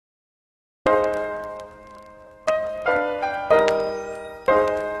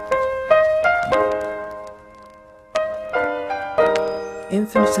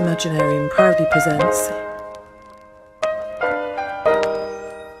Infinite Imaginarium proudly presents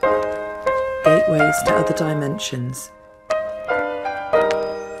Gateways to Other Dimensions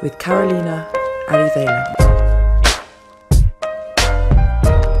with Carolina Arevalo.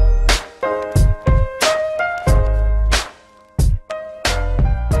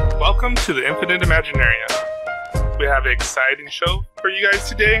 Welcome to the Infinite Imaginarium. We have an exciting show for you guys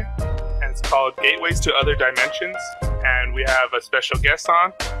today, and it's called Gateways to Other Dimensions. And we have a special guest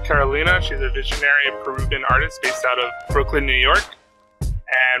on, Carolina. She's a visionary Peruvian artist based out of Brooklyn, New York.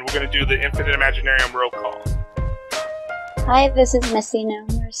 And we're going to do the Infinite Imaginarium roll call. Hi, this is Messina,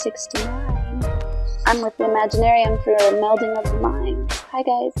 number 69. I'm with the Imaginarium for Melding of the Minds. Hi,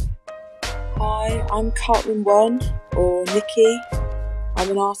 guys. Hi, I'm Cartman 1, or Nikki. I'm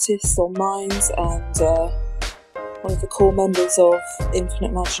an artist on Minds and one of the core members of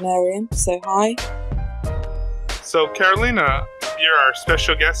Infinite Imaginarium, so hi. So Carolina, you're our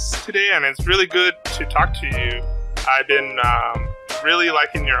special guest today, and it's really good to talk to you. I've been really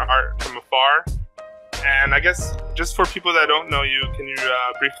liking your art from afar, and I guess just for people that don't know you, can you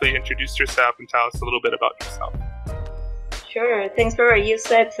briefly introduce yourself and tell us a little bit about yourself? Sure. Thanks for what you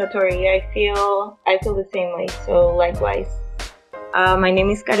said, Satorid. I feel the same way. So likewise. My name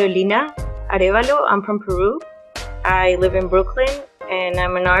is Carolina Arevalo. I'm from Peru. I live in Brooklyn, and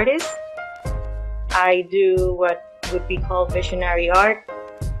I'm an artist. I do what would be called visionary art.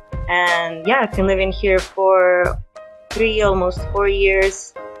 And yeah, I've been living here for almost 4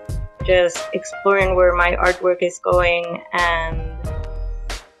 years, just exploring where my artwork is going and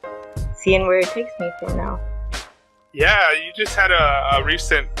seeing where it takes me from now. Yeah, you just had a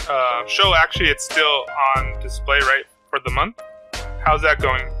recent show. Actually, it's still on display right for the month. How's that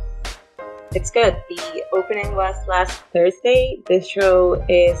going? It's good. The opening was last Thursday. The show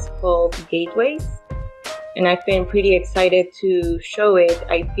is called Gateways, and I've been pretty excited to show it.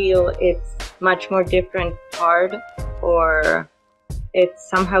 I feel it's much more different art, or it's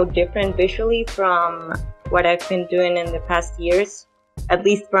somehow different visually from what I've been doing in the past years, at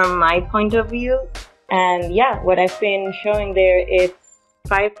least from my point of view. And yeah, what I've been showing there, it's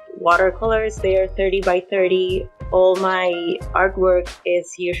 5 watercolors. They are 30 by 30. All my artwork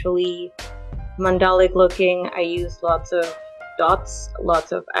is usually mandalic looking. I use lots of dots,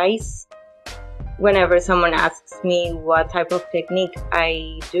 lots of ice. Whenever someone asks me what type of technique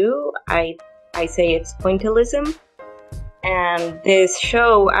I do, I say it's pointillism. And this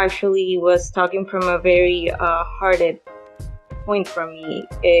show actually was talking from a very hearted point for me.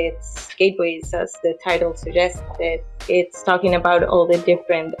 It's Gateways, as the title suggested. It's talking about all the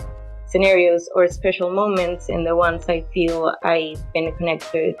different scenarios or special moments, and the ones I feel I've been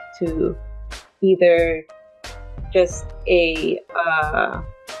connected to, either just a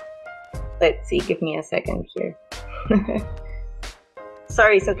let's see, give me a second here.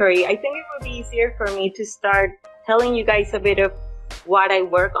 Sorry, Satorid. I think it would be easier for me to start telling you guys a bit of what I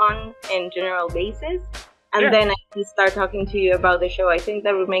work on in general basis, and then I can start talking to you about the show. I think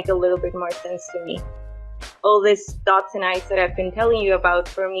that would make a little bit more sense to me. All these dots and eyes that I've been telling you about,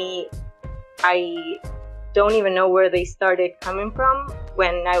 for me, I don't even know where they started coming from.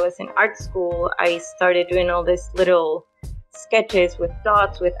 When I was in art school, I started doing all these little sketches with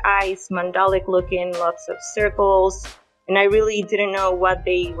dots, with eyes, mandalic looking, lots of circles, and I really didn't know what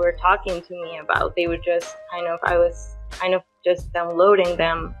they were talking to me about. They were just I was just downloading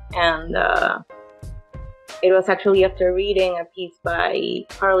them, and it was actually after reading a piece by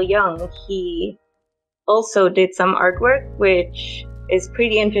Carl Jung. He also did some artwork, which is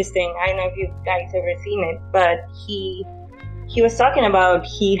pretty interesting. I don't know if you guys ever seen it, but he was talking about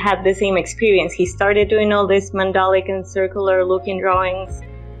he had the same experience. He started doing all this mandalic and circular looking drawings,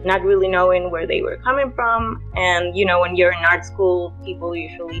 not really knowing where they were coming from. And you know, when you're in art school, people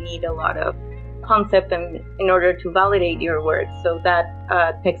usually need a lot of concept in order to validate your work. So that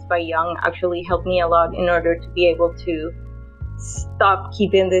text by Jung actually helped me a lot in order to be able to stop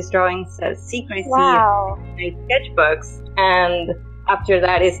keeping these drawings as secrecy in my sketchbooks. And after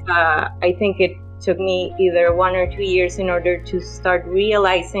that I think it took me either 1 or 2 years in order to start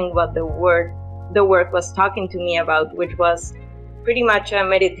realizing what the work was talking to me about, which was pretty much a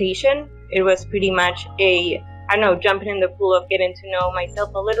meditation. It was pretty much jumping in the pool of getting to know myself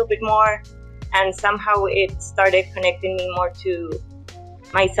a little bit more, and somehow it started connecting me more to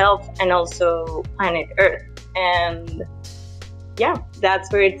myself and also planet Earth. And yeah,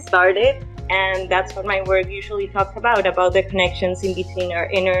 that's where it started, and that's what my work usually talks about the connections in between our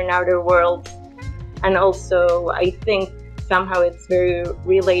inner and outer worlds. And also, I think somehow it's very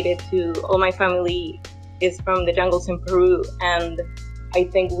related to all my family is from the jungles in Peru, and I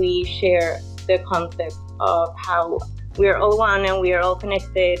think we share the concept of how we are all one and we are all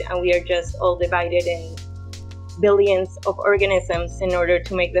connected and we are just all divided in billions of organisms in order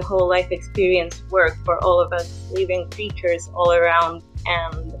to make the whole life experience work for all of us living creatures all around.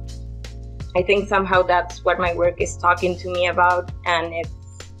 And I think somehow that's what my work is talking to me about. And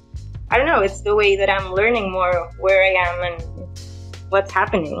I don't know, it's the way that I'm learning more of where I am and what's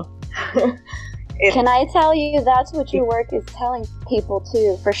happening. Can I tell you, that's what your work is telling people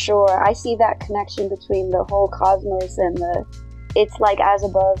too, for sure. I see that connection between the whole cosmos and it's like as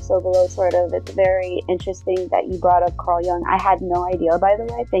above, so below sort of. It's very interesting that you brought up Carl Jung. I had no idea, by the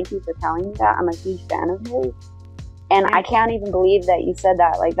way. Thank you for telling me that. I'm a huge fan of his. And I can't even believe that you said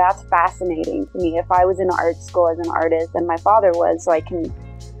that. Like, that's fascinating to me. If I was in art school as an artist, and my father was, so I can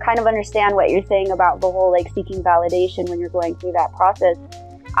kind of understand what you're saying about the whole, like, seeking validation when you're going through that process.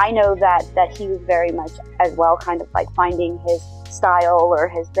 I know that he was very much as well kind of like finding his style or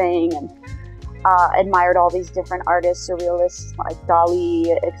his thing, and admired all these different artists, surrealists like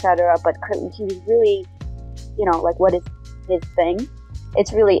Dali, etc. But he was really, like, what is his thing?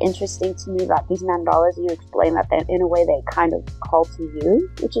 It's really interesting to me that these mandalas, you explain that in a way they kind of call to you,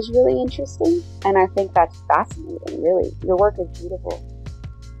 which is really interesting. And I think that's fascinating, really. Your work is beautiful.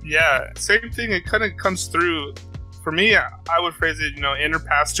 Yeah, same thing. It kind of comes through. For me, I would phrase it, inner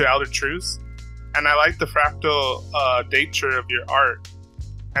paths to outer truths. And I like the fractal nature of your art.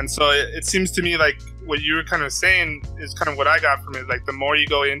 And so it seems to me like what you were kind of saying is kind of what I got from it. Like, the more you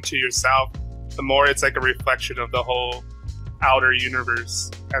go into yourself, the more it's like a reflection of the whole outer universe.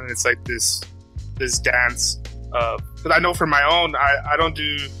 And it's like this dance. Because I know for my own, I don't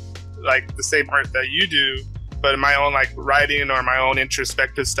do like the same art that you do, but in my own like writing or my own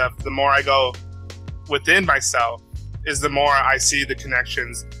introspective stuff, the more I go within myself is the more I see the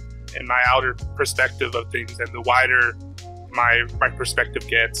connections in my outer perspective of things, and the wider my perspective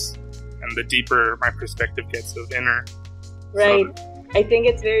gets, and the deeper my perspective gets of inner. Right. So, I think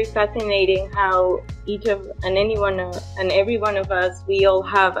it's very fascinating how every one of us, we all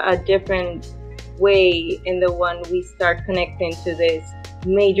have a different way in the one we start connecting to this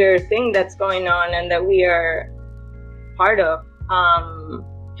major thing that's going on and that we are part of.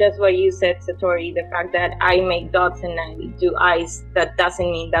 Just what you said, Satorid, the fact that I make dots and I do eyes, that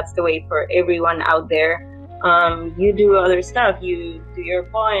doesn't mean that's the way for everyone out there. You do other stuff, you do your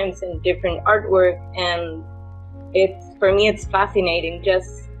poems and different artwork, and for me it's fascinating.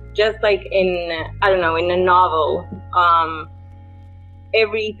 Just like in a novel,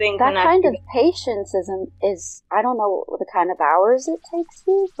 everything. That kind of patience is I don't know the kind of hours it takes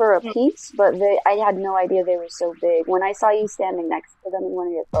you for a piece, but I had no idea they were so big. When I saw you standing next to them in one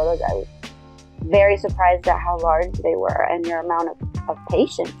of your photos, I was very surprised at how large they were and your amount of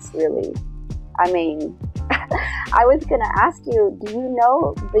patience, really. I mean, I was going to ask you, do you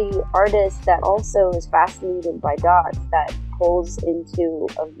know the artist that also is fascinated by dots, that pulls into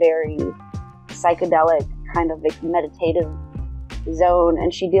a very psychedelic kind of meditative zone,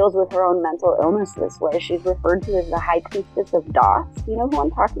 and she deals with her own mental illness this way? She's referred to as the high priestess of dots. Do you know who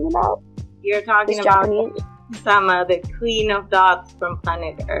I'm talking about? You're talking this about Japanese? Kusama, the queen of dots from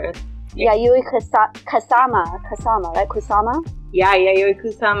planet Earth. Yeah, Yui Kusama, right? Kusama? Yeah, Yui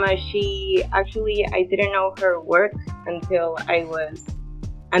Kusama. She actually, I didn't know her work until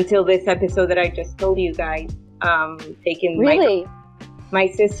this episode that I just told you guys. Really? My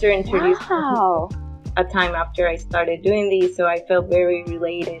sister introduced wow. me a time after I started doing these, so I felt very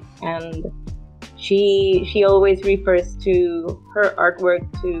related. And she always refers to her artwork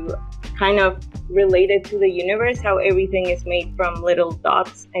to kind of related to the universe, how everything is made from little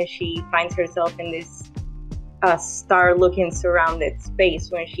dots, and she finds herself in this star-looking surrounded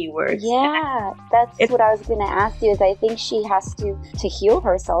space when she works. Yeah, that's what I was going to ask you, is I think she has to heal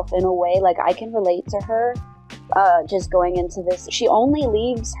herself in a way. Like, I can relate to her just going into this. She only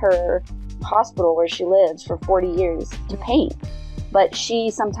leaves her hospital where she lives for 40 years to paint, but she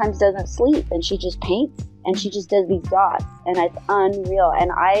sometimes doesn't sleep, and she just paints, and she just does these dots, and it's unreal.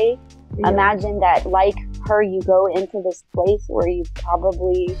 And I imagine that, like her, you go into this place where you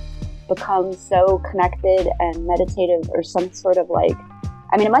probably become so connected and meditative, or some sort of like,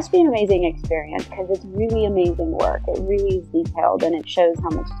 I mean, it must be an amazing experience, because it's really amazing work. It really is detailed, and it shows how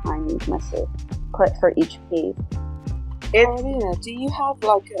much time you must have put for each piece. Carolina, do you have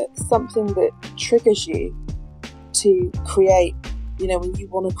like something that triggers you to create, when you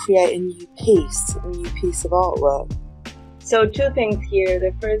want to create a new piece of artwork? So 2 things here.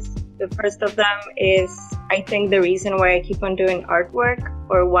 The first of them is, I think the reason why I keep on doing artwork,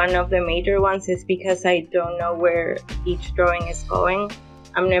 or one of the major ones, is because I don't know where each drawing is going.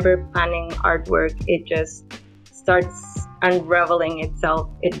 I'm never planning artwork. It just starts unraveling itself.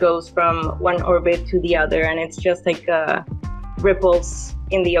 It goes from one orbit to the other, and it's just like ripples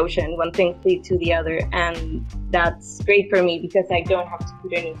in the ocean. One thing leads to the other, and that's great for me because I don't have to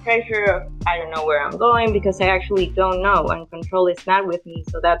put any pressure. I don't know where I'm going because I actually don't know, and control is not with me.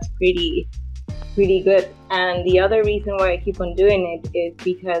 So that's pretty good. And the other reason why I keep on doing it is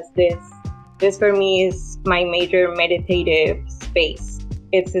because this for me is my major meditative space.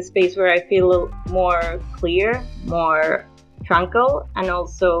 It's a space where I feel more clear, more tranquil, and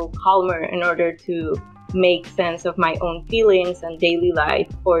also calmer in order to make sense of my own feelings and daily life,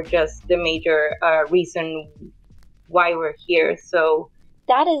 or just the major reason why we're here. So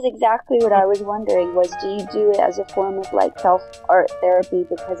that is exactly what I was wondering, was do you do it as a form of like self-art therapy,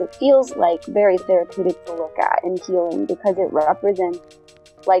 because it feels like very therapeutic to look at and healing, because it represents,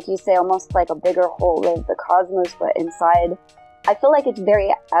 like you say, almost like a bigger whole of the cosmos, but inside. I feel like it's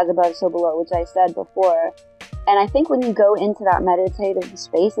very as above, so below, which I said before. And I think when you go into that meditative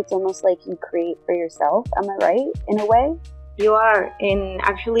space, it's almost like you create for yourself. Am I right, in a way? You are.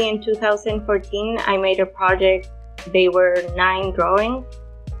 Actually, in 2014, I made a project. They were 9 drawings.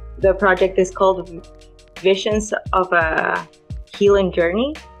 The project is called Visions of a Healing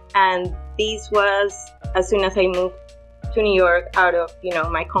Journey. And this was as soon as I moved to New York out of,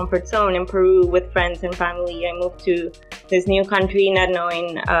 my comfort zone in Peru with friends and family. I moved to this new country not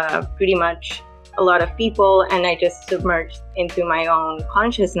knowing pretty much a lot of people, and I just submerged into my own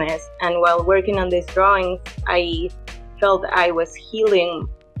consciousness. And while working on these drawings, I felt I was healing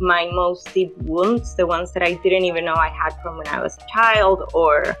my most deep wounds, the ones that I didn't even know I had from when I was a child,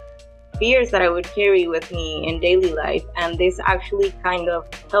 or fears that I would carry with me in daily life. And this actually kind of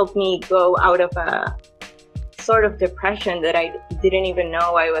helped me go out of a sort of depression that I didn't even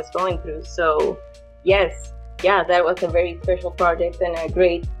know I was going through. So that was a very special project and a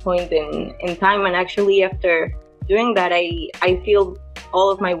great point in time. And actually, after doing that, I feel all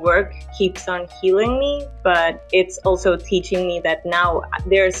of my work keeps on healing me, but it's also teaching me that now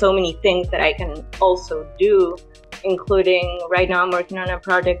there are so many things that I can also do, including right now I'm working on a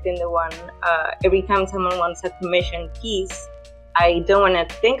project in the one, every time someone wants a commission piece, I don't want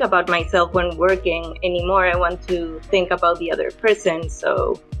to think about myself when working anymore. I want to think about the other person.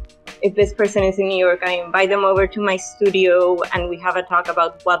 So if this person is in New York, I invite them over to my studio and we have a talk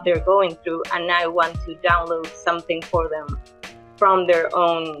about what they're going through. And I want to download something for them from their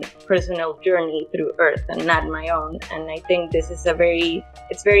own personal journey through Earth and not my own. And I think this is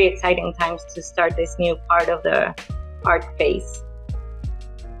it's very exciting times to start this new part of the art phase.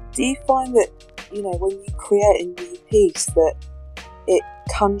 Do you find that, when you create a new piece, that it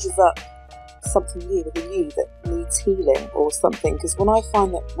conjures up something new within you that needs healing or something? Because when I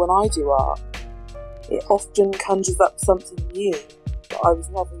find that when I do art, it often conjures up something new that I was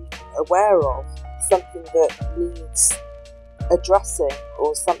never aware of, something that needs addressing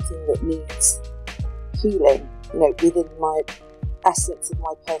or something that needs healing, within my essence of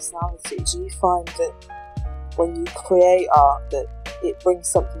my personality. Do you find that when you create art that it brings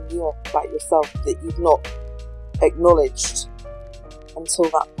something new up about yourself that you've not acknowledged until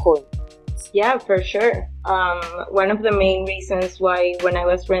that point? Yeah, for sure. One of the main reasons why when I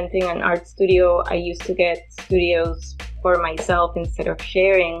was renting an art studio, I used to get studios for myself instead of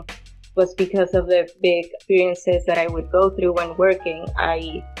sharing, was because of the big experiences that I would go through when working.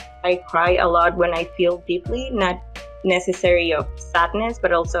 I cry a lot when I feel deeply, not necessarily of sadness,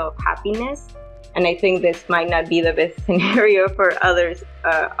 but also of happiness. And I think this might not be the best scenario for others,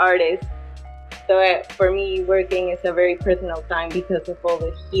 artists. So for me, working is a very personal time because of all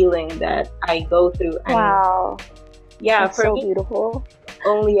the healing that I go through. And wow. Yeah, that's for so me, beautiful.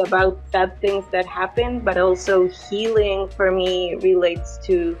 Only about sad things that happen, but also healing for me relates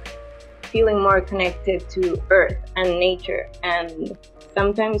to feeling more connected to Earth and nature. And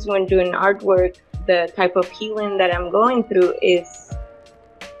sometimes when doing artwork, the type of healing that I'm going through is,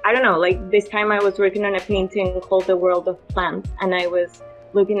 I don't know, like this time I was working on a painting called The World of Plants, and I was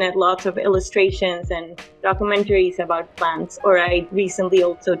looking at lots of illustrations and documentaries about plants, or I recently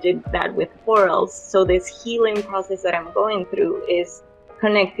also did that with corals. So this healing process that I'm going through is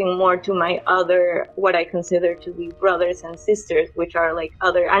connecting more to my other, what I consider to be brothers and sisters, which are like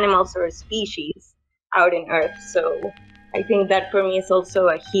other animals or species out in Earth. So I think that for me is also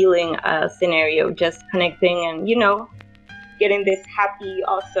a healing scenario, just connecting and, getting this happy,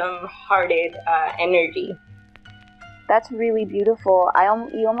 awesome-hearted energy. That's really beautiful.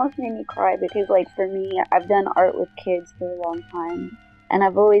 You almost made me cry because, for me, I've done art with kids for a long time, and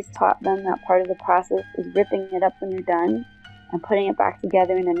I've always taught them that part of the process is ripping it up when you're done and putting it back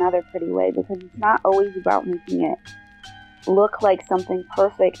together in another pretty way, because it's not always about making it look like something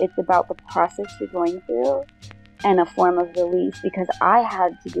perfect. It's about the process you're going through. and a form of release, because I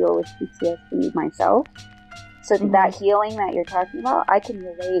had to deal with PTSD myself. So that healing that you're talking about, I can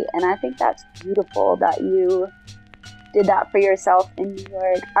relate, and I think that's beautiful that you did that for yourself in New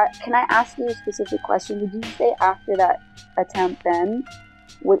York. Can I ask you a specific question? Did you say after that attempt then,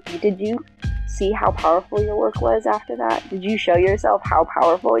 did you see how powerful your work was after that? Did you show yourself how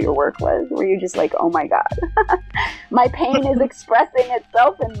powerful your work was? Were you just like, oh my God, my pain is expressing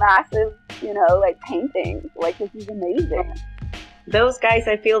itself in massive, like paintings. Like, this is amazing. Those guys,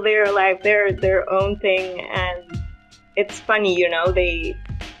 I feel they're like, they're their own thing. And it's funny,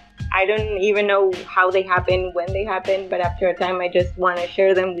 I don't even know how they happen, when they happen, but after a time I just want to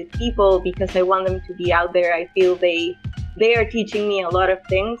share them with people because I want them to be out there. I feel they are teaching me a lot of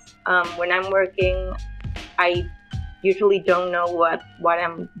things. When I'm working, I usually don't know what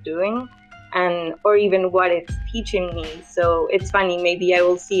I'm doing or even what it's teaching me. So it's funny, maybe I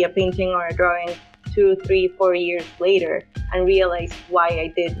will see a painting or a drawing 2, 3, 4 years later and realize why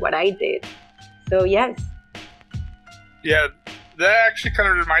I did what I did. So yes. Yeah. That actually kind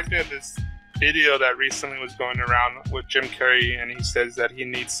of reminds me of this video that recently was going around with Jim Carrey, and he says that he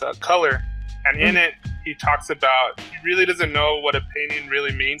needs color. And in it, he talks about he really doesn't know what a painting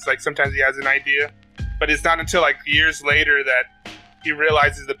really means. Like, sometimes he has an idea, but it's not until like years later that he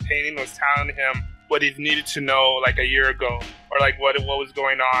realizes the painting was telling him what he needed to know like a year ago, or like what was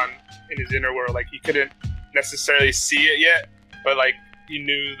going on in his inner world. Like, he couldn't necessarily see it yet, but like he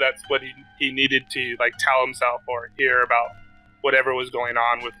knew that's what he needed to like tell himself or hear about whatever was going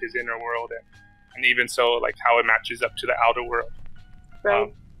on with his inner world, and even so, like how it matches up to the outer world.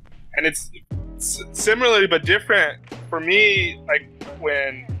 Right. And it's similarly but different for me. Like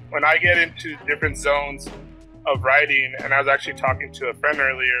when I get into different zones of writing, and I was actually talking to a friend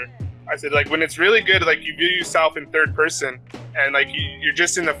earlier, I said, like, when it's really good, like you view yourself in third person, and like you're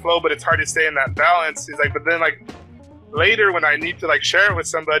just in the flow, but it's hard to stay in that balance. He's like, but then like later when I need to like share it with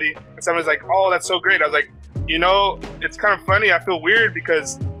somebody, and someone's like, oh, that's so great, I was like, it's kind of funny. I feel weird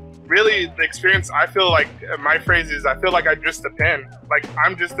because really the experience, I feel like my phrase is, I feel like I'm just a pen. Like,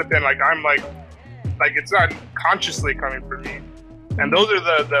 I'm just a pen. Like, I'm like it's not consciously coming from me. And those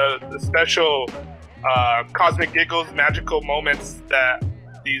are the special cosmic giggles, magical moments that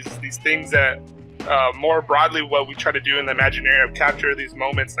these things that more broadly what we try to do in the Imaginarium, capture these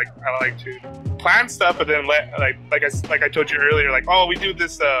moments. Like, I like to plan stuff, but then like I told you earlier, like, oh, we do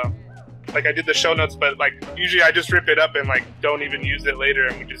this. Like, I did the show notes, but like usually I just rip it up and like don't even use it later,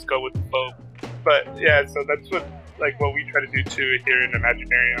 and we just go with the flow. But yeah, so that's what we try to do too here in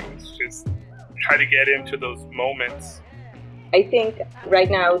Imaginarium. It's just try to get into those moments. I think right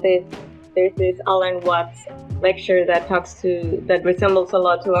now there's this Alan Watts lecture that resembles a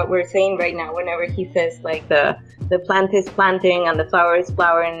lot to what we're saying right now. Whenever he says like the plant is planting and the flower is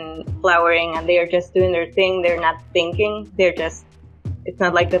flowering, and they are just doing their thing. They're not thinking. It's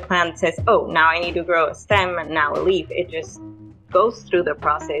not like the plant says, oh, now I need to grow a stem and now a leaf. It just goes through the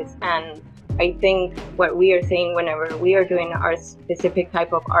process. And I think what we are saying whenever we are doing our specific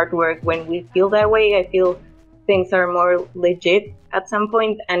type of artwork, when we feel that way, I feel things are more legit at some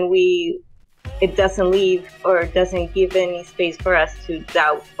point, and it doesn't leave or doesn't give any space for us to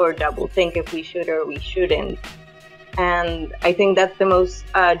doubt or double think if we should or we shouldn't. And I think that's the most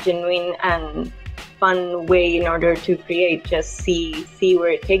genuine and fun way in order to create. Just see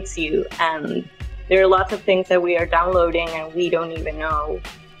where it takes you. And there are lots of things that we are downloading and we don't even know.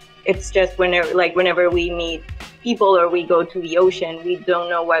 It's just whenever we meet people or we go to the ocean, we don't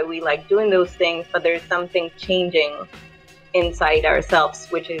know why we like doing those things, but there's something changing inside ourselves,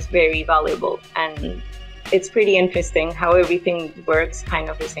 which is very valuable. And it's pretty interesting how everything works kind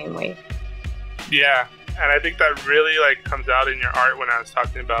of the same way. Yeah. And I think that really like comes out in your art when I was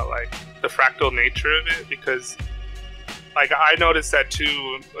talking about like the fractal nature of it, because like I noticed that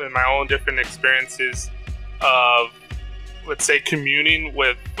too in my own different experiences of, let's say, communing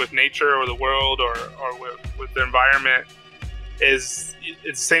with nature or the world or with the environment. It's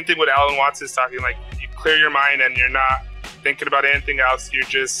the same thing with Alan Watts is talking, like you clear your mind and you're not thinking about anything else. You're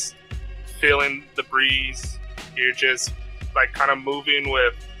just feeling the breeze. You're just like kind of moving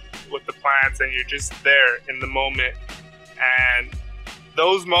with the plants, and you're just there in the moment. And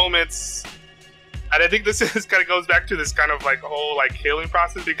those moments, and I think this is kind of goes back to this kind of like whole like healing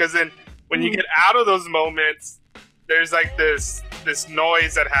process, because then when you get out of those moments, there's like this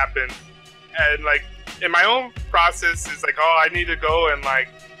noise that happens. And like in my own process is like, oh, I need to go and like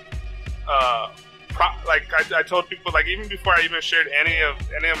I told people, like even before I even shared any of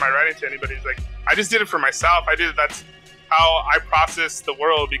my writing to anybody, it's like I just did it for myself. That's how I process the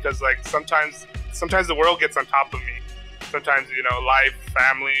world, because like sometimes the world gets on top of me. Sometimes, life,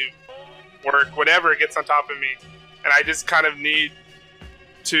 family, work, whatever gets on top of me. and I just kind of need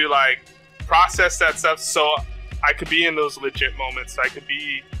to like process that stuff so I could be in those legit moments, so I could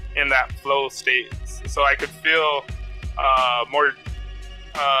be in that flow state, so I could feel more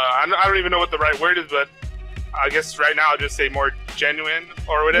I don't even know what the right word is, but I guess right now I'll just say more genuine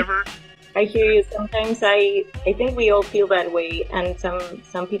or whatever. I hear you. Sometimes I think we all feel that way, and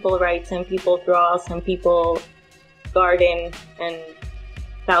some people write, some people draw, some people garden, and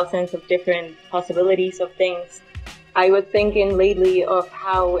thousands of different possibilities of things. I was thinking lately of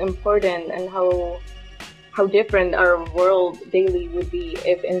how important and how different our world daily would be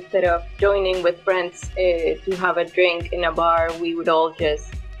if instead of joining with friends to have a drink in a bar, we would all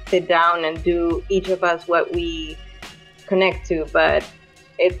just sit down and do each of us what we connect to. But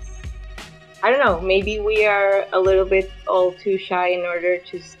I don't know, maybe we are a little bit all too shy in order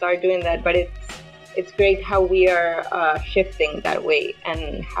to start doing that, but it's great how we are shifting that way,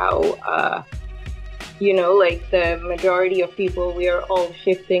 and how like the majority of people, we are all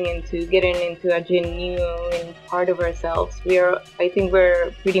shifting into getting into a genuine part of ourselves. I think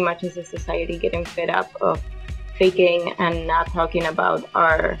we're pretty much as a society getting fed up of faking and not talking about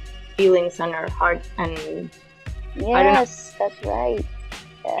our feelings and our heart. And yes, that's right.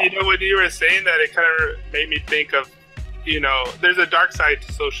 Yeah. When you were saying that, it kind of made me think of, there's a dark side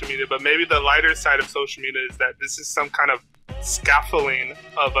to social media, but maybe the lighter side of social media is that this is some kind of scaffolding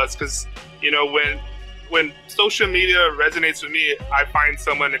of us, because, when social media resonates with me, I find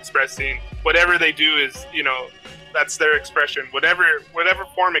someone expressing whatever they do is, that's their expression, whatever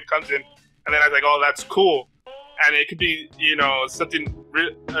form it comes in. And then I was like, oh, that's cool. And it could be, something,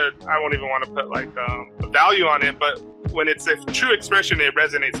 I won't even want to put like a value on it, but when it's a true expression, it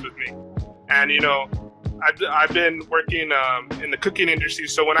resonates with me. And, I've been working in the cooking industry.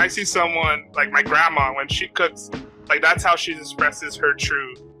 So when I see someone like my grandma, when she cooks, like that's how she expresses her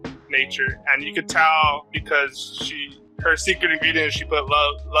true nature. And you could tell because her secret ingredient is she put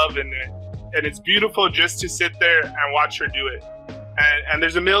love in it. And it's beautiful just to sit there and watch her do it. And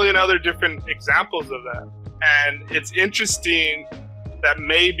there's a million other different examples of that. And it's interesting that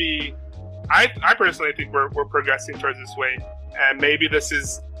maybe I personally think we're progressing towards this way, and maybe this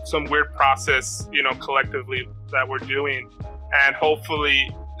is some weird process, collectively that we're doing, and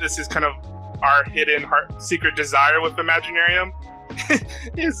hopefully this is kind of our hidden secret desire with Imaginarium.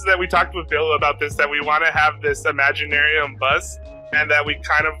 Is that we talked with Bill about this, that we want to have this Imaginarium bus, and that we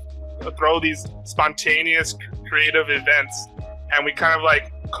kind of throw these spontaneous creative events, and we kind of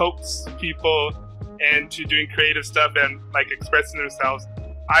like coax people into doing creative stuff and like expressing themselves.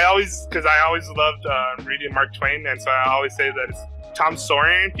 I always loved reading Mark Twain, and so I always say that it's Tom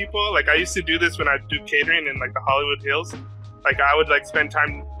Sawyer people. Like I used to do this when I do catering in like the Hollywood Hills. Like I would like spend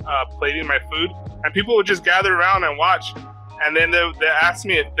time plating my food, and people would just gather around and watch. And then they ask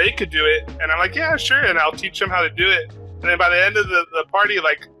me if they could do it, and I'm like, yeah, sure, and I'll teach them how to do it. And then by the end of the party,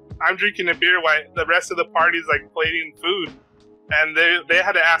 like I'm drinking a beer while the rest of the party's like plating food, and they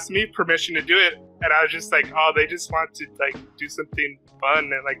had to ask me permission to do it. And I was just like, oh, they just want to like do something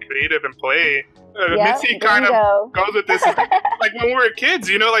fun and like creative and play. Missy kind of goes with this. Like when we were kids,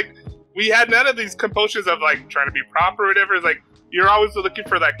 like we had none of these compulsions of like trying to be proper or whatever. It's like you're always looking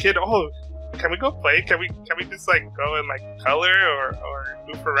for that kid. Oh, can we go play? Can we just like go and like color or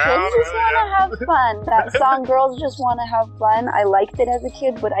goof around? Kids just want to have fun. That song, Girls Just Want to Have Fun. I liked it as a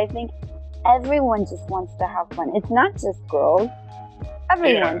kid, but I think everyone just wants to have fun. It's not just girls.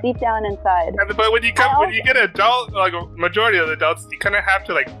 Everyone, deep down inside. But when you get an adult, like a majority of the adults, you kind of have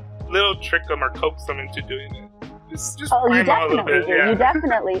to like little trick them or coax them into doing it. Just you definitely do. Yeah.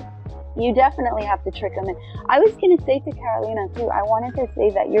 You definitely have to trick them in. I was going to say to Carolina too, I wanted to say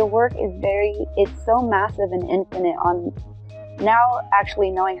that your work is it's so massive and infinite. Now actually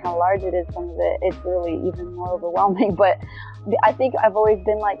knowing how large it is, some of it, it's really even more overwhelming. But I think I've always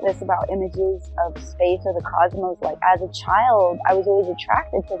been like this about images of space or the cosmos. Like as a child, I was always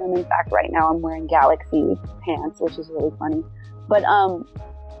attracted to them. In fact, right now I'm wearing galaxy pants, which is really funny. But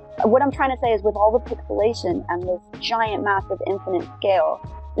what I'm trying to say is with all the pixelation and this giant, massive, infinite scale,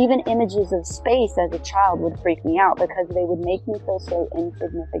 even images of space as a child would freak me out because they would make me feel so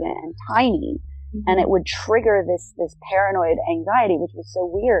insignificant and tiny. Mm-hmm. And it would trigger this paranoid anxiety, which was so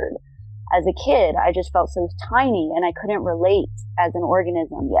weird. As a kid, I just felt so tiny and I couldn't relate as an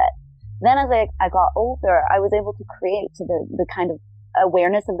organism yet. Then as I got older, I was able to create to the kind of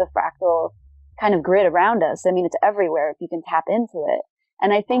awareness of the fractal kind of grid around us. I mean, it's everywhere if you can tap into it.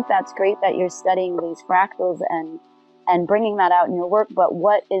 And I think that's great that you're studying these fractals and bringing that out in your work. But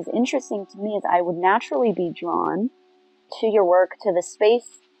what is interesting to me is I would naturally be drawn to your work, to the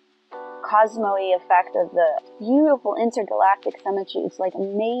space cosmo-y effect of the beautiful intergalactic symmetry. It's like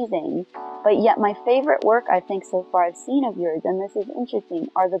amazing. But yet my favorite work I think so far I've seen of yours, and this is interesting,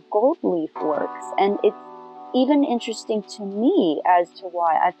 are the gold leaf works. And it's even interesting to me as to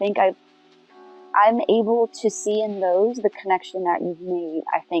why. I think I'm able to see in those the connection that you've made,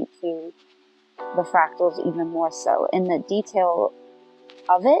 I think, to the fractals even more so. In the detail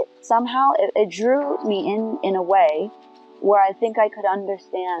of it, somehow, it drew me in a way where I think I could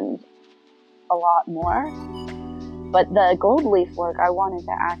understand a lot more. But the gold leaf work I wanted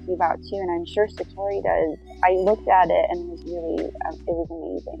to ask you about too, and I'm sure Satorid does. I looked at it and it was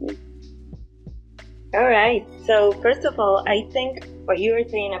amazing. All right. So first of all, I think what you were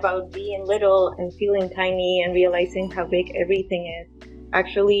saying about being little and feeling tiny and realizing how big everything is,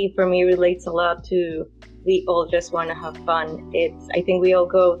 actually for me relates a lot to we all just want to have fun. I think we all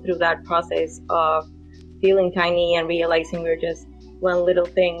go through that process of feeling tiny and realizing we're just one little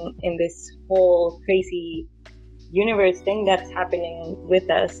thing in this whole crazy universe thing that's happening with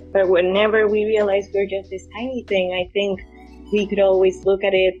us. But whenever we realize we're just this tiny thing, I think we could always look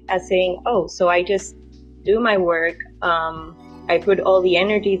at it as saying, oh, so I just do my work, I put all the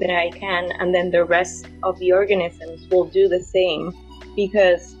energy that I can, and then the rest of the organisms will do the same,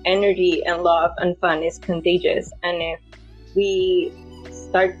 because energy and love and fun is contagious. And if we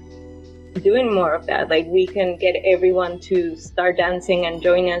start doing more of that, like we can get everyone to start dancing and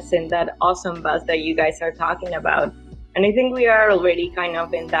join us in that awesome buzz that you guys are talking about. And I think we are already kind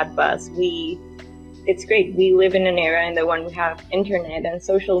of in that buzz. It's great. We live in an era in the one we have internet and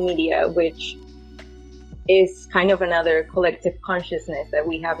social media, which is kind of another collective consciousness that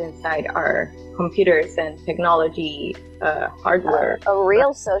we have inside our computers and technology hardware.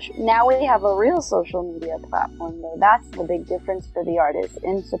 Now we have a real social media platform, though. That's the big difference for the artist,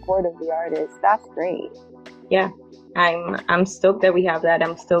 in support of the artist. That's great. Yeah, I'm stoked that we have that.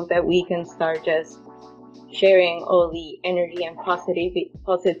 I'm stoked that we can start just sharing all the energy and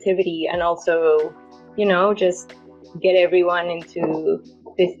positivity, and also, just get everyone into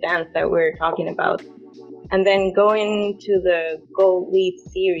this dance that we're talking about. And then going to the Gold Leaf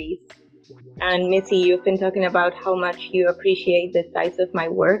series. And Missy, you've been talking about how much you appreciate the size of my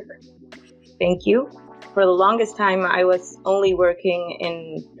work. Thank you. For the longest time, I was only working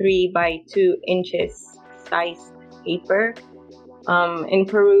in 3 by 2 inches size paper. In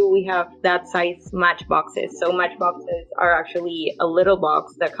Peru, we have that size matchboxes. So matchboxes are actually a little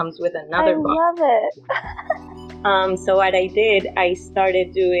box that comes with another box. I love it. So what I did, I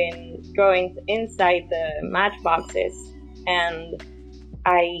started doing drawings inside the matchboxes, and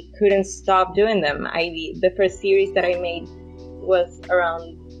I couldn't stop doing them. The first series that I made was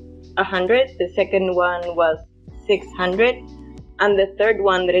around 100. The second one was 600, and the third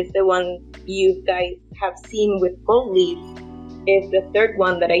one, that is the one you guys have seen with gold leaf, is the third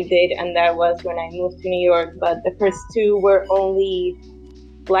one that I did, and that was when I moved to New York. But the first two were only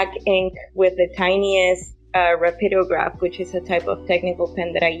black ink with the tiniest rapidograph, which is a type of technical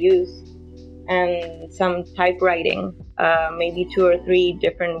pen that I use, and some typewriting, maybe 2 or 3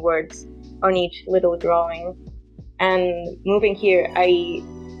 different words on each little drawing. And moving here, I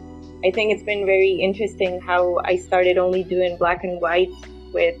think it's been very interesting how I started only doing black and white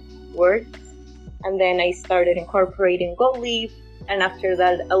with words, and then I started incorporating gold leaf, and after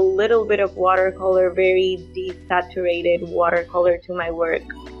that a little bit of watercolor, very deep saturated watercolor to my work.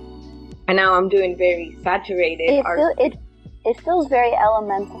 And now I'm doing very saturated art. It feels very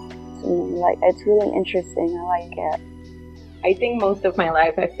elemental to me. Like, it's really interesting. I like it. I think most of my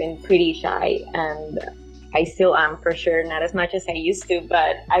life I've been pretty shy, and I still am for sure, not as much as I used to,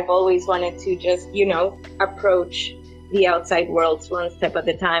 but I've always wanted to just, approach the outside world one step at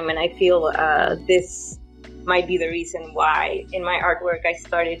a time. And I feel this might be the reason why in my artwork I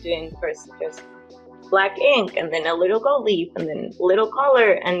started doing first just black ink, and then a little gold leaf, and then a little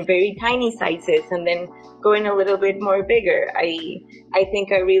color, and very tiny sizes, and then going a little bit more bigger. I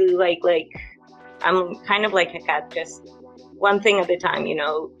think I really like I'm kind of like a cat, just one thing at a time,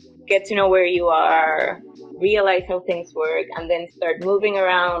 get to know where you are, realize how things work, and then start moving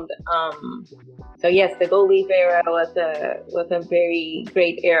around. So yes, the gold leaf era was a very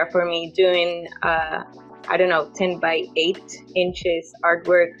great era for me. Doing 10 by 8 inches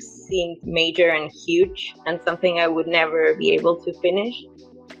artwork seemed major and huge, and something I would never be able to finish.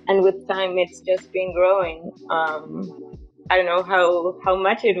 And with time, it's just been growing. I don't know how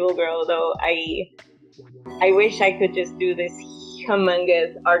much it will grow, though. I wish I could just do this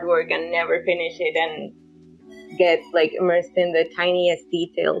humongous artwork and never finish it and get immersed in the tiniest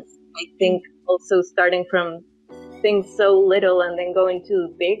details. I think also starting from things so little and then going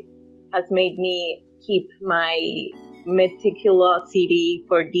too big has made me keep my meticulosity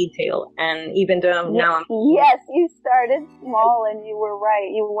for detail. And even though now I'm yes, you started small and you were right.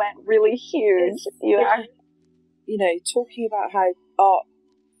 You went really huge. You know, talking about how art,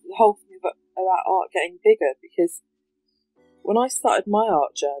 the whole thing about art getting bigger, because when I started my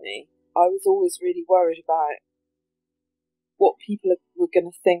art journey, I was always really worried about what people were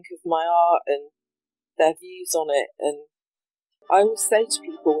going to think of my art and their views on it. And I always say to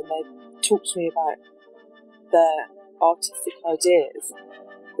people when they talk to me about their artistic ideas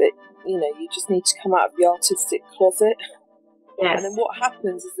that, you know, you just need to come out of the artistic closet. Yes. And then what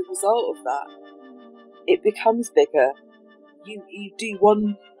happens as a result of that, it becomes bigger. You do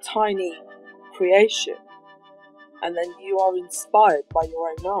one tiny creation and then you are inspired by your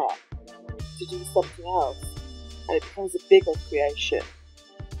own art to do something else, and it becomes a bigger creation,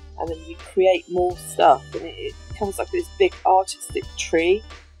 and then you create more stuff, and it becomes like this big artistic tree.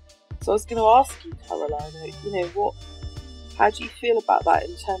 So I was going to ask you, Carolina, you know, how do you feel about that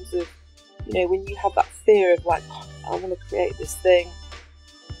in terms of, you know, when you have that fear of like, oh, I want to create this thing,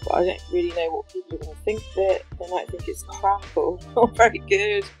 but I don't really know what people are going to think of it. They might think it's crap or not very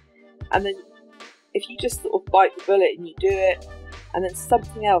good. And then if you just sort of bite the bullet and you do it, and then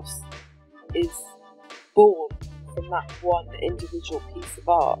something else is born from that one individual piece of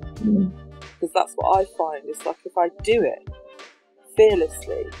art. Because that's what I find. It's like if I do it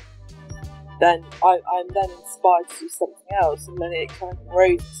fearlessly, then I'm then inspired to do something else, and then it kind of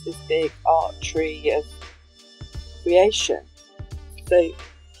grows into this big art tree of creation. So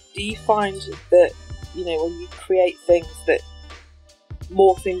do you find that, you know, when you create things, that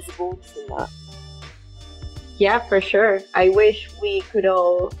more things are born from that? Yeah, for sure. I wish we could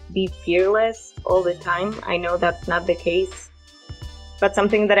all be fearless all the time. I know that's not the case. But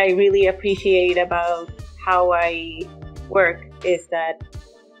something that I really appreciate about how I work is that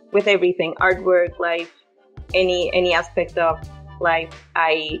with everything, artwork, life, any aspect of life,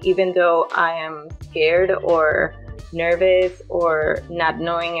 even though I am scared or nervous or not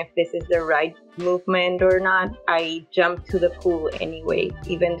knowing if this is the right movement or not, I jump to the pool anyway.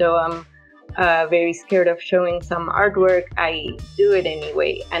 Even though I'm very scared of showing some artwork, I do it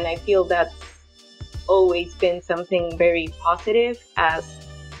anyway. And I feel that's always been something very positive, as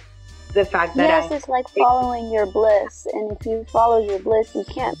the fact that yes, it's like following your bliss. And if you follow your bliss, you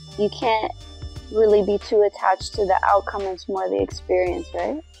can't really be too attached to the outcome. It's more the experience,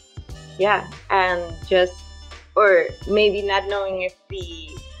 right? Yeah, and or maybe not knowing if the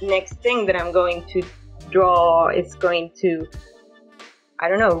next thing that I'm going to draw is going to, I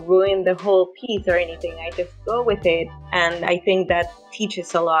don't know, ruin the whole piece or anything. I just go with it, and I think that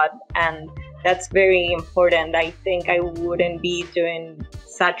teaches a lot, and that's very important. I think I wouldn't be doing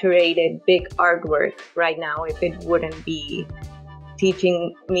saturated big artwork right now if it wouldn't be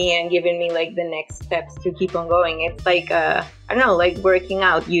teaching me and giving me like the next steps to keep on going. It's like I don't know, like working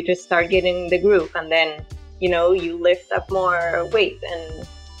out. You just start getting the groove, and then, you know, you lift up more weight, and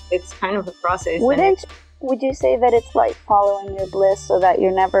it's kind of a process. Would you say that it's like following your bliss, so that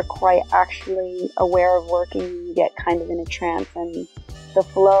you're never quite actually aware of working, you get kind of in a trance and the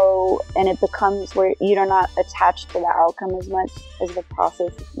flow, and it becomes where you're not attached to the outcome as much as the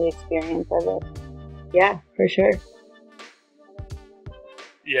process, the experience of it? Yeah, for sure.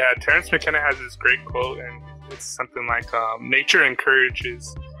 Yeah, Terence McKenna has this great quote, and it's something like, nature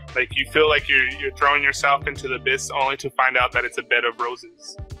encourages. Like, you feel like you're throwing yourself into the abyss only to find out that it's a bed of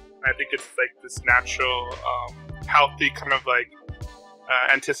roses. I think it's like this natural, healthy kind of like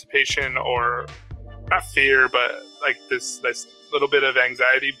anticipation, or not fear, but like this little bit of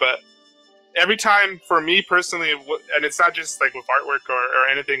anxiety. But every time, for me personally, and it's not just like with artwork or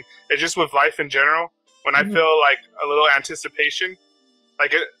anything, it's just with life in general, when I feel like a little anticipation,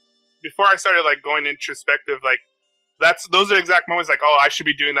 like before I started like going introspective, like those are exact moments like, oh, I should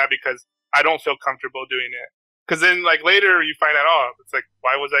be doing that because I don't feel comfortable doing it. Because then, like, later you find out, oh, it's like,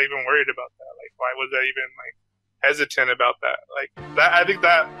 why was I even worried about that? Like, why was I even, like, hesitant about that? Like, that, I think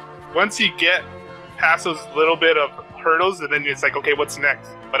that once you get past those little bit of hurdles, and then it's like, okay, what's next?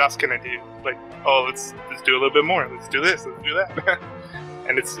 What else can I do? Like, oh, let's do a little bit more. Let's do this. Let's do that.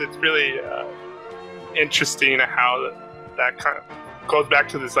 And it's really interesting how that kind of goes back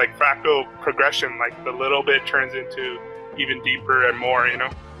to this, like, fractal progression. Like, the little bit turns into even deeper and more, you know,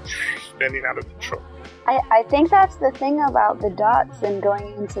 spinning out of control. I think that's the thing about the dots and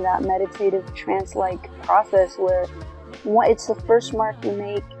going into that meditative trance-like process, where it's the first mark you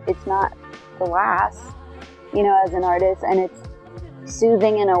make, it's not the last, you know, as an artist, and it's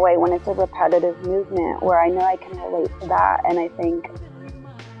soothing in a way when it's a repetitive movement, where I know I can relate to that. And I think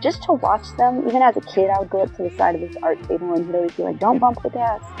just to watch them, even as a kid, I would go up to the side of this art table and he'd always be like, don't bump the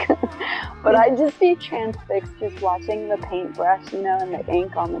desk. But I'd just be transfixed just watching the paintbrush, you know, and the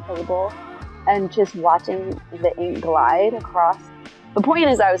ink on the table, and just watching the ink glide across. The point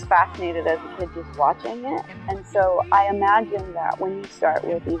is, I was fascinated as a kid just watching it, and so I imagine that when you start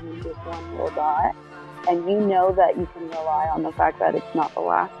with even just one little dot, and you know that you can rely on the fact that it's not the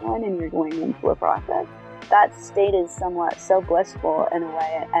last one and you're going into a process, that state is somewhat so blissful in a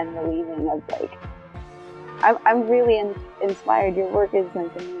way and relieving of like, I'm really inspired. Your work is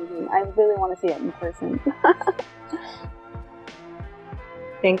like amazing. I really want to see it in person.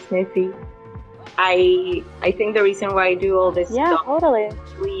 Thanks, Missy. I think the reason why I do all this stuff, totally.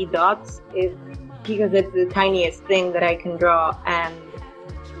 3 dots, is because it's the tiniest thing that I can draw, and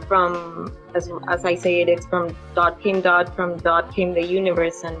from as I say it's from dot came dot, from dot came the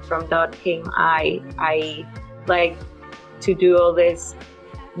universe, and from dot came I. I like to do all this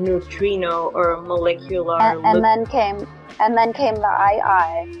neutrino or molecular and then came the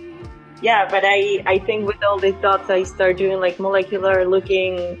I. Yeah, but I think with all these dots I start doing like molecular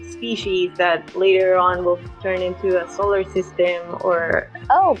looking species that later on will turn into a solar system. Or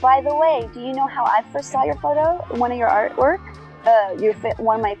oh, by the way, do you know how I first saw your photo? One of your artwork?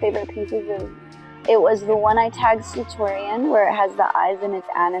 One of my favorite pieces it was the one I tagged Satorid, where it has the eyes and it's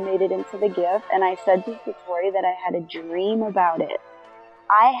animated into the GIF, and I said to Satorid that I had a dream about it.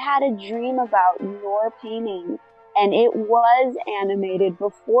 I had a dream about your painting, and it was animated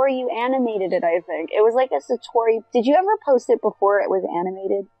before you animated it, I think. It was like a Satorid. Did you ever post it before it was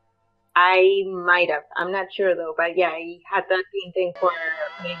animated? I might have. I'm not sure though, but yeah, I had that painting for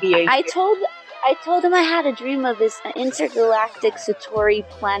maybe a year. I told him I had a dream of this intergalactic Satorid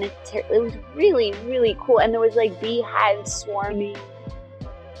planetary. It was really, really cool, and there was like beehives swarming.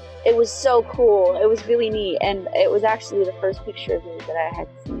 It was so cool. It was really neat, and it was actually the first picture of yours that I had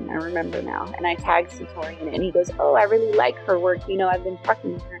seen. I remember now, and I tagged Satorid in it, and he goes, "Oh, I really like her work. You know, I've been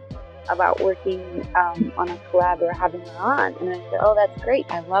talking to her about working on a collab or having her on." And I said, "Oh, that's great.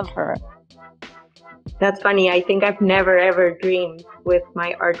 I love her." That's funny. I think I've never ever dreamed with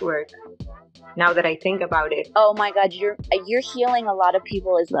my artwork. Now that I think about it. Oh my God, you're healing a lot of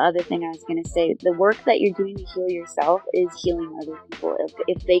people is the other thing I was going to say. The work that you're doing to heal yourself is healing other people.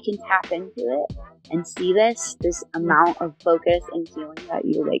 If they can tap into it and see this amount of focus and healing that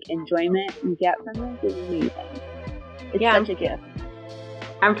you like, enjoyment you get from this is amazing. It's such a gift.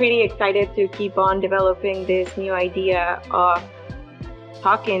 I'm pretty excited to keep on developing this new idea of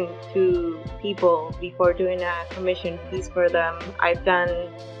talking to people before doing a commission piece for them. I've done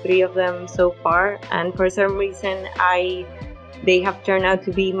 3 of them so far, and for some reason they have turned out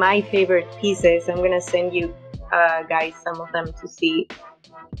to be my favorite pieces. I'm gonna send you guys some of them to see.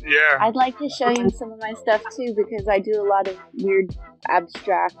 Yeah, I'd like to show you some of my stuff too, because I do a lot of weird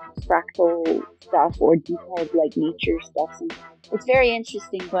abstract fractal stuff or detailed like nature stuff, and it's very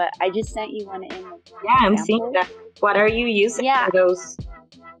interesting. But I just sent you one in. I'm seeing that. What are you using for those?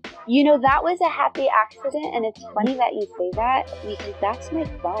 You know, that was a happy accident, and it's funny that you say that because that's my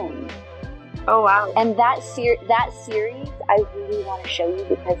phone. Oh wow! And that series, I really want to show you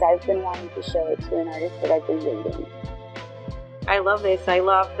because I've been wanting to show it to an artist that I've been waiting. I love this. I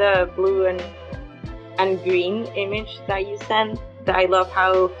love the blue and green image that you sent. I love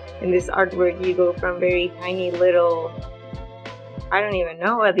how in this artwork you go from very tiny little. I don't even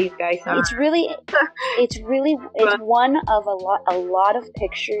know what these guys are. It's one of a lot of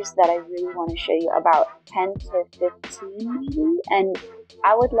pictures that I really want to show you, about 10 to 15 maybe, and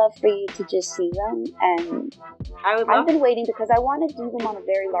I would love for you to just see them. And I've been waiting because I want to do them on a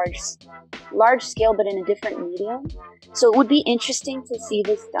very large scale, but in a different medium. So it would be interesting to see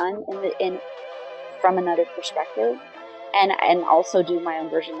this done from another perspective, and also do my own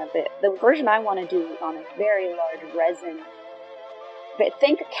version of it. The version I want to do is on a very large resin. But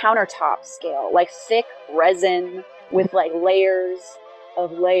think countertop scale, like thick resin with like layers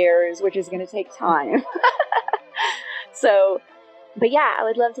of layers, which is going to take time. So, but yeah, I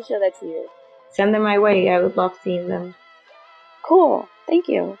would love to show that to you. Send them my way. I would love seeing them. Cool. Thank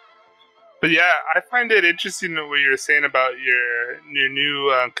you. But yeah, I find it interesting what you're saying about your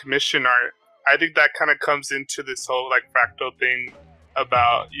new commission art. I think that kind of comes into this whole like fractal thing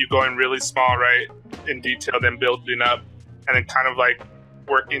about you going really small, right, in detail, then building up. And then kind of like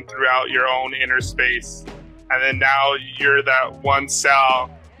working throughout your own inner space. And then now you're that one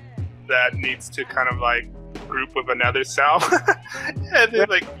cell that needs to kind of like group with another cell. And then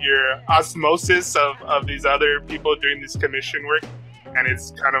like your osmosis of these other people doing this commission work. And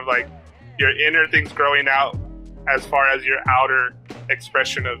it's kind of like your inner thing's growing out as far as your outer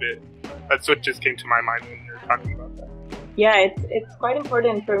expression of it. That's what just came to my mind when you're talking about that. Yeah, it's quite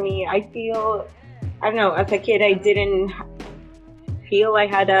important for me. I feel, I don't know, as a kid I didn't feel I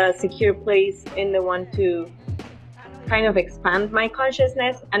had a secure place in the one to kind of expand my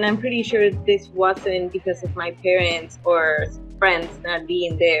consciousness. And I'm pretty sure this wasn't because of my parents or friends not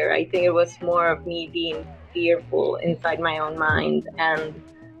being there. I think it was more of me being fearful inside my own mind and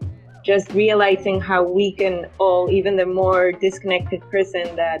just realizing how we can all, even the more disconnected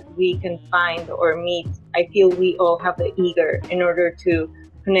person that we can find or meet, I feel we all have the eager in order to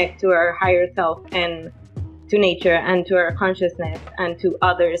connect to our higher self and to nature and to our consciousness and to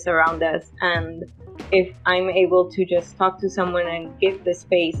others around us. And if I'm able to just talk to someone and give the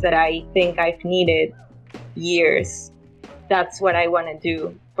space that I think I've needed years, that's what I want to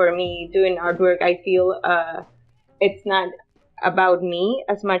do. For me, doing artwork, I feel it's not about me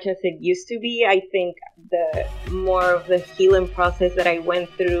as much as it used to be. I think the more of the healing process that I went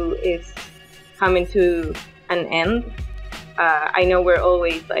through is coming to an end. I know we're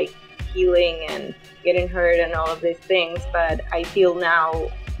always like healing and getting hurt and all of these things, but I feel now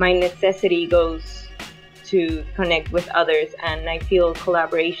my necessity goes to connect with others, and I feel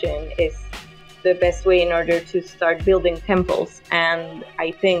collaboration is the best way in order to start building temples. And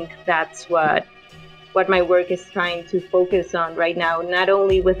I think that's what my work is trying to focus on right now, not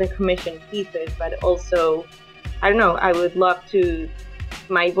only with the commissioned pieces, but also, I don't know, I would love to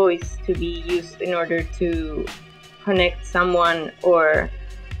my voice to be used in order to connect someone, or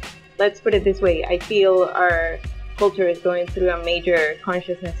let's put it this way, I feel our culture is going through a major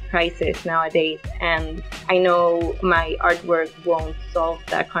consciousness crisis nowadays, and I know my artwork won't solve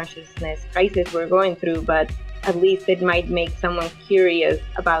that consciousness crisis we're going through, but at least it might make someone curious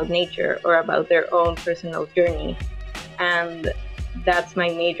about nature or about their own personal journey. And that's my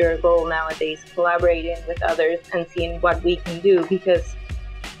major goal nowadays, collaborating with others and seeing what we can do, because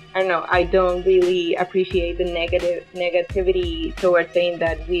I don't know, I don't really appreciate the negativity towards saying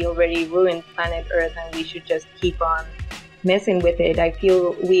that we already ruined planet Earth and we should just keep on messing with it. I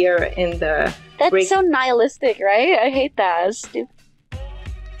feel we are in the... That's so nihilistic, right? I hate that. It's stupid.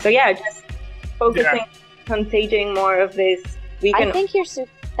 So yeah, just focusing... contaging more of this. I think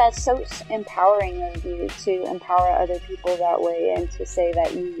that's so empowering of you to empower other people that way, and to say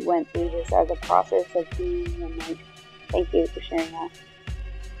that you went through this as a process of being, and like, thank you for sharing that.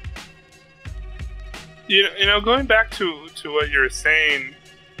 You know, going back to what you're saying,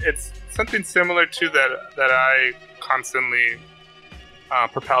 it's something similar to that I constantly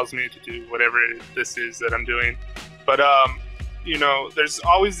propels me to do whatever this is that I'm doing. But you know, there's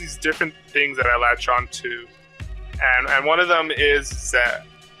always these different things that I latch on to. And one of them is that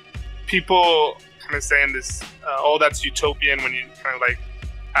people kind of saying this, oh, that's utopian, when you kind of like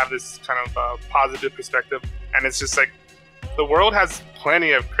have this kind of positive perspective. And it's just like, the world has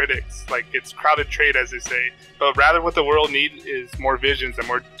plenty of critics. Like, it's crowded trade, as they say. But rather what the world needs is more visions and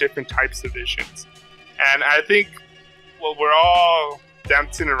more different types of visions. And I think what we're all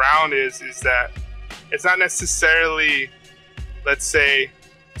dancing around is that it's not necessarily, let's say,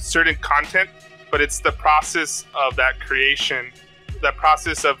 certain content, but it's the process of that creation, that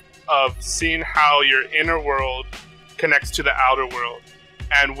process of seeing how your inner world connects to the outer world.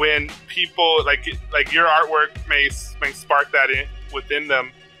 And when people, like your artwork may spark that within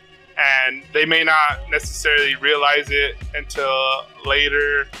them, and they may not necessarily realize it until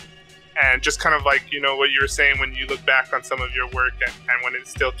later. And just kind of like, you know, what you were saying, when you look back on some of your work and when it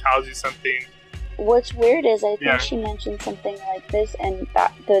still tells you something. What's weird is I think she mentioned something like this, and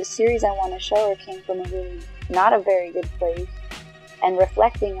that the series I want to show her came from a really not a very good place. And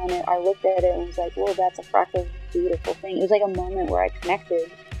reflecting on it, I looked at it and was like, whoa, that's a fractal beautiful thing. It was like a moment where I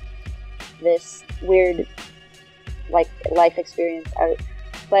connected this weird, like, life experience out.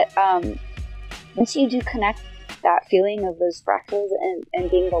 But once you do connect that feeling of those fractals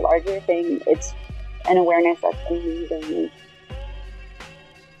and being the larger thing, it's an awareness that's amazing.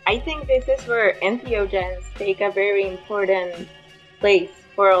 I think this is where entheogens take a very important place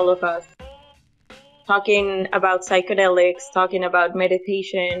for all of us. Talking about psychedelics, talking about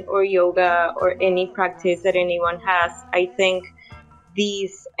meditation or yoga or any practice that anyone has, I think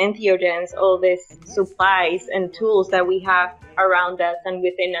these entheogens, all these supplies and tools that we have around us and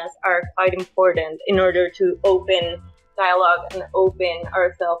within us, are quite important in order to open dialogue and open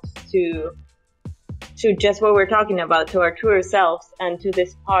ourselves to just what we're talking about, to our truer selves, and to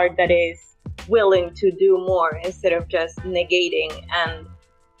this part that is willing to do more instead of just negating. And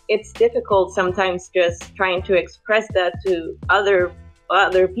it's difficult sometimes just trying to express that to other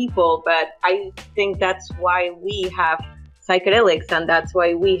people, but I think that's why we have psychedelics, and that's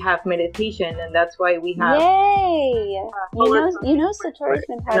why we have meditation, and that's why we have... Yay! You know Satori's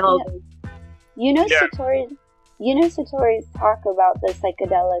been talking... You know Satori's talk about the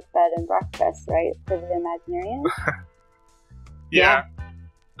psychedelic bed and breakfast, right? For the Imaginarium? Yeah.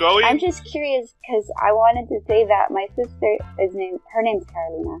 Going. I'm just curious because I wanted to say that my sister her name's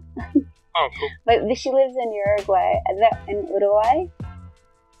Carolina. Oh, cool. But she lives in Uruguay, in Uruguay.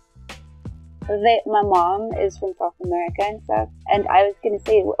 My mom is from South America and stuff, and I was going to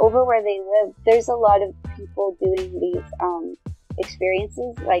say, over where they live, there's a lot of people doing these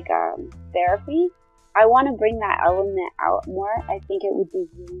experiences, like therapy. I want to bring that element out more. I think it would be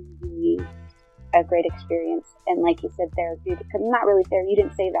really, really a great experience, and like you said, therapeutic. Not really therapy, you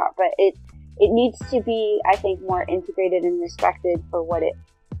didn't say that, but it needs to be, I think, more integrated and respected for what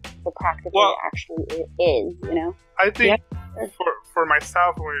the practice actually is, you know? I think for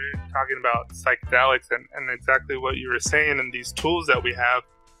myself, when we're talking about psychedelics and exactly what you were saying, and these tools that we have,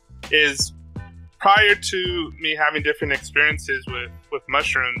 is prior to me having different experiences with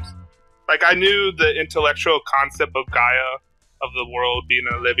mushrooms, like I knew the intellectual concept of Gaia, of the world being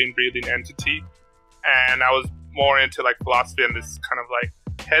a living, breathing entity, and I was more into like philosophy and this kind of like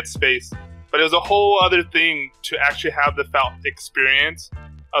headspace. But it was a whole other thing to actually have the felt experience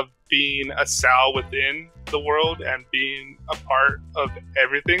of being a cell within the world and being a part of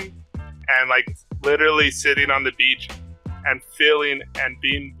everything, and like literally sitting on the beach and feeling and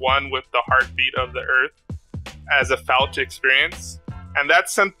being one with the heartbeat of the earth as a felt experience. And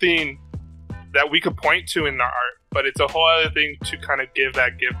that's something that we could point to in the art, but it's a whole other thing to kind of give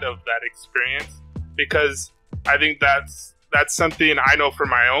that gift of that experience, because I think that's something I know from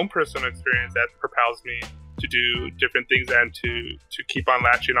my own personal experience that propels me to do different things and to keep on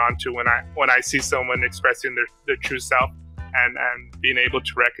latching on to when I see someone expressing their true self, and being able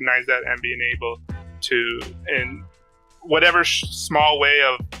to recognize that and being able to, in whatever small way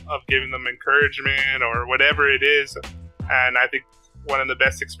of giving them encouragement or whatever it is. And I think one of the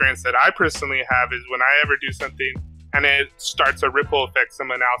best experience that I personally have is when I ever do something and it starts a ripple effect,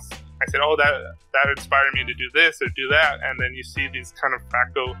 someone else, I said, oh, that inspired me to do this or do that. And then you see these kind of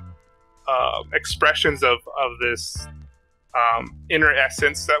fractal expressions of this inner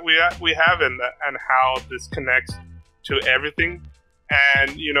essence that we have, and how this connects to everything.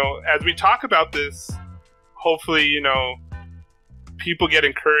 And, you know, as we talk about this, hopefully, you know, people get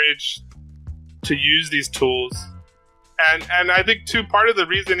encouraged to use these tools. And I think, too, part of the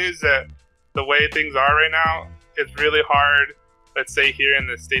reason is that the way things are right now, it's really hard, let's say here in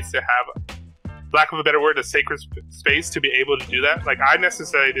the States, to have, lack of a better word, a sacred space to be able to do that. Like, I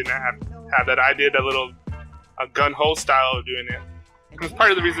necessarily didn't have that. I did a gun-ho style of doing it. It's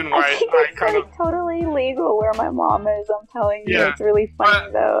part of the reason why I kind of totally legal where my mom is. I'm telling you, it's really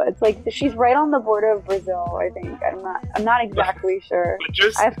funny though. It's like she's right on the border of Brazil, I think. I'm not exactly sure.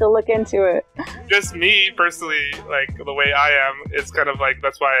 I have to look into it. Just me personally, like the way I am, it's kind of like,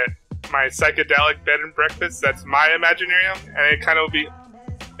 that's why my psychedelic bed and breakfast, that's my Imaginarium, and it kind of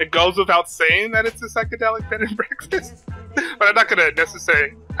it goes without saying that it's a psychedelic bed and breakfast. But I'm not going to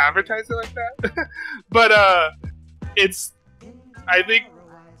necessarily advertise it like that. But I think,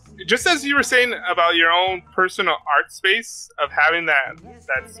 just as you were saying about your own personal art space, of having that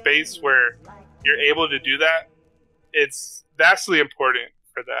space where you're able to do that, it's vastly important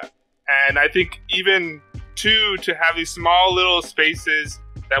for that. And I think even to have these small little spaces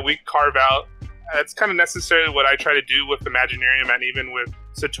that we carve out, that's kind of necessarily what I try to do with Imaginarium, and even with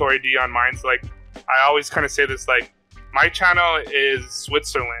Satorid on Minds. Like, I always kind of say this, like, my channel is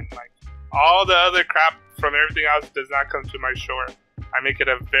Switzerland. Like, all the other crap from everything else does not come to my shore. I make it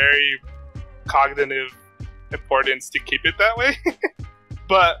a very cognitive importance to keep it that way.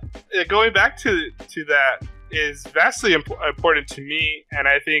 But going back to that is vastly important to me. And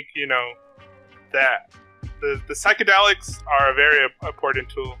I think, you know, that the psychedelics are a very important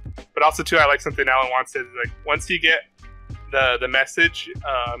tool. But also, too, I like something Alan once said, like, once you get the message,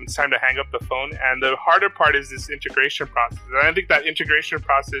 it's time to hang up the phone. And the harder part is this integration process. And I think that integration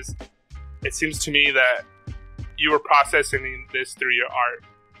process, it seems to me that you were processing this through your art,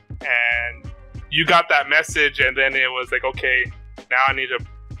 and you got that message, and then it was like, okay, now I need to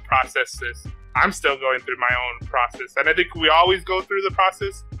process this. I'm still going through my own process, and I think we always go through the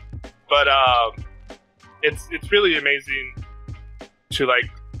process, but it's really amazing to, like,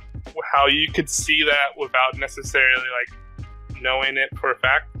 how you could see that without necessarily, like, knowing it for a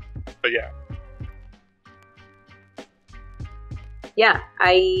fact. But yeah,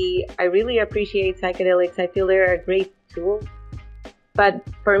 I really appreciate psychedelics. I feel they're a great tool. But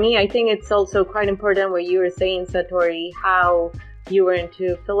for me, I think it's also quite important what you were saying, Satori, how you were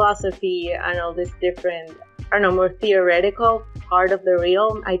into philosophy and all this different, I don't know, more theoretical part of the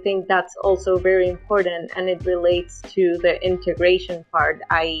realm. I think that's also very important, and it relates to the integration part.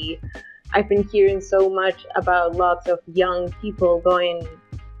 I've been hearing so much about lots of young people going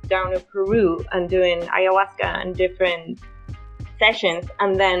down to Peru and doing ayahuasca and different sessions,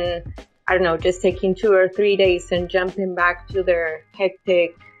 and then, I don't know, just taking 2 or 3 days and jumping back to their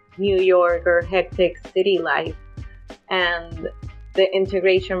hectic New York or hectic city life. And the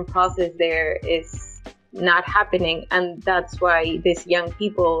integration process there is not happening. And that's why these young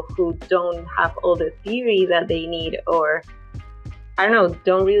people who don't have all the theory that they need, or I don't know,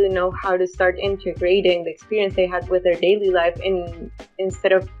 don't really know how to start integrating the experience they had with their daily life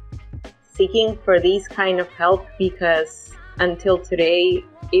instead of seeking for these kind of help, because until today,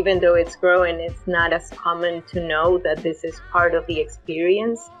 even though it's growing, it's not as common to know that this is part of the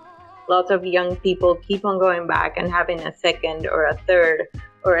experience. Lots of young people keep on going back and having a second or a third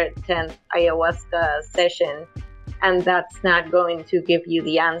or a 10th ayahuasca session, and that's not going to give you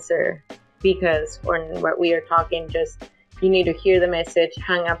the answer, because on what we are talking, just you need to hear the message,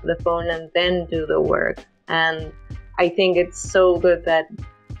 hang up the phone, and then do the work. And I think it's so good that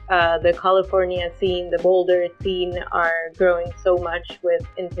the California scene, the Boulder scene are growing so much with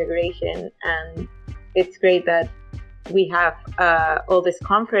integration. And it's great that we have all these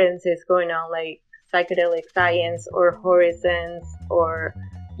conferences going on, like Psychedelic Science or Horizons, or,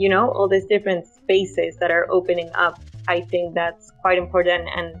 you know, all these different spaces that are opening up. I think that's quite important,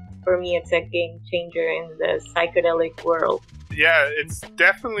 and for me, it's a game changer in the psychedelic world. Yeah, it's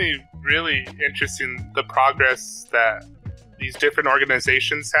definitely really interesting, the progress that these different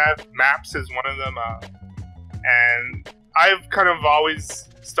organizations have. MAPS is one of them. And I've kind of always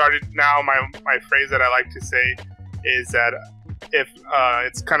started now, my phrase that I like to say is that if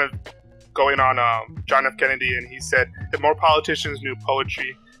it's kind of going on John F. Kennedy, and he said, if more politicians knew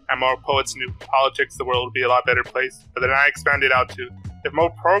poetry and more poets knew politics, the world would be a lot better place. But then I expanded out to, if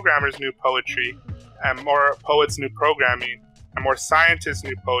more programmers knew poetry and more poets knew programming and more scientists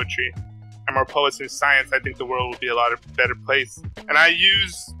knew poetry and more poets knew science, I think the world would be a lot better place. And I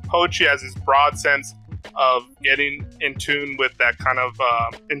use poetry as this broad sense of getting in tune with that kind of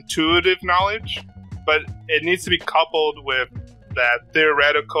intuitive knowledge, but it needs to be coupled with that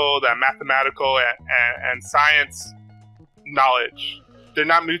theoretical, that mathematical, and science knowledge. They're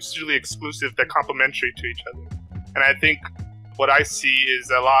not mutually exclusive, they're complementary to each other. And I think what I see is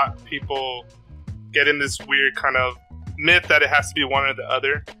a lot of people get in this weird kind of myth that it has to be one or the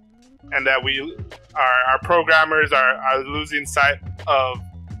other, and that our programmers are losing sight of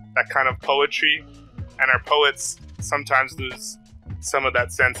that kind of poetry, and our poets sometimes lose some of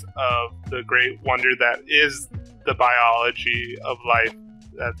that sense of the great wonder that is the biology of life,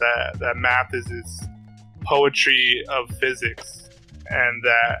 that math is this poetry of physics. And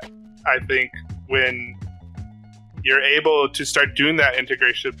that I think when you're able to start doing that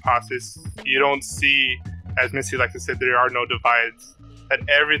integration process, you don't see, as Missy likes to say, there are no divides. That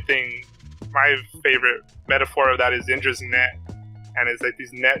everything, my favorite metaphor of that is Indra's net, and it's like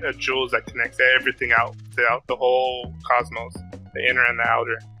these net of jewels that connects everything out throughout the whole cosmos, the inner and the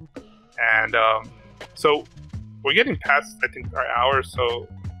outer. And so we're getting past, I think, our hour, so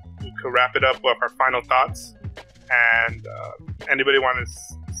we could wrap it up with our final thoughts. And anybody want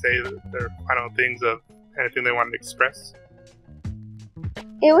to say their final things of anything they want to express?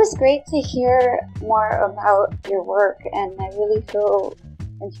 It was great to hear more about your work, and I really feel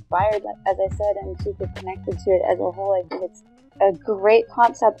inspired, as I said, and super connected to it as a whole. I think it's a great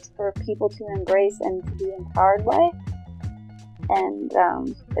concept for people to embrace and to be empowered by. And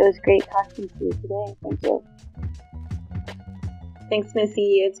it was great talking to you today. Thank you. Thanks,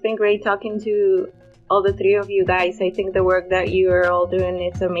 Missy. It's been great talking to all the three of you guys. I think the work that you are all doing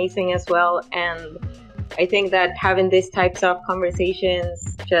is amazing as well. And I think that having these types of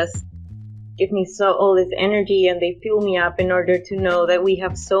conversations just give me all this energy, and they fuel me up in order to know that we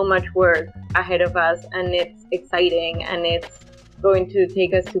have so much work ahead of us, and it's exciting, and it's going to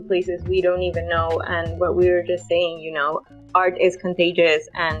take us to places we don't even know. And what we were just saying, you know, art is contagious,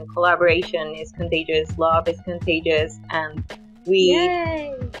 and collaboration is contagious, love is contagious, and we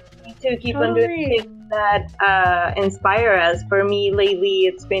need to keep on doing things that inspire us. For me lately,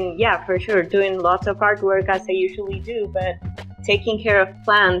 it's been, for sure, doing lots of artwork as I usually do, but taking care of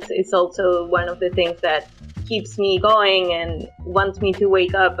plants is also one of the things that keeps me going and wants me to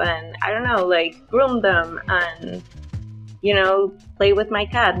wake up and, I don't know, like groom them and, you know, play with my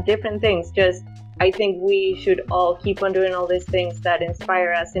cat, different things. Just, I think we should all keep on doing all these things that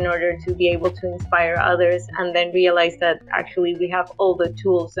inspire us in order to be able to inspire others, and then realize that actually we have all the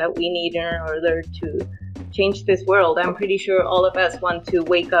tools that we need in order to change this world. I'm pretty sure all of us want to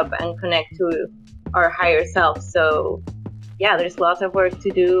wake up and connect to our higher self. So yeah, there's lots of work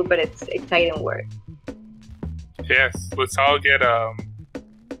to do, but it's exciting work. Yes, let's all get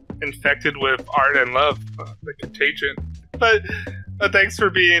infected with art and love, the contagion. But thanks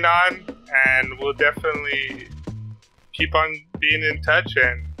for being on, and we'll definitely keep on being in touch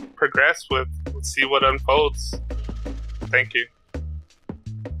and progress with see what unfolds. Thank you.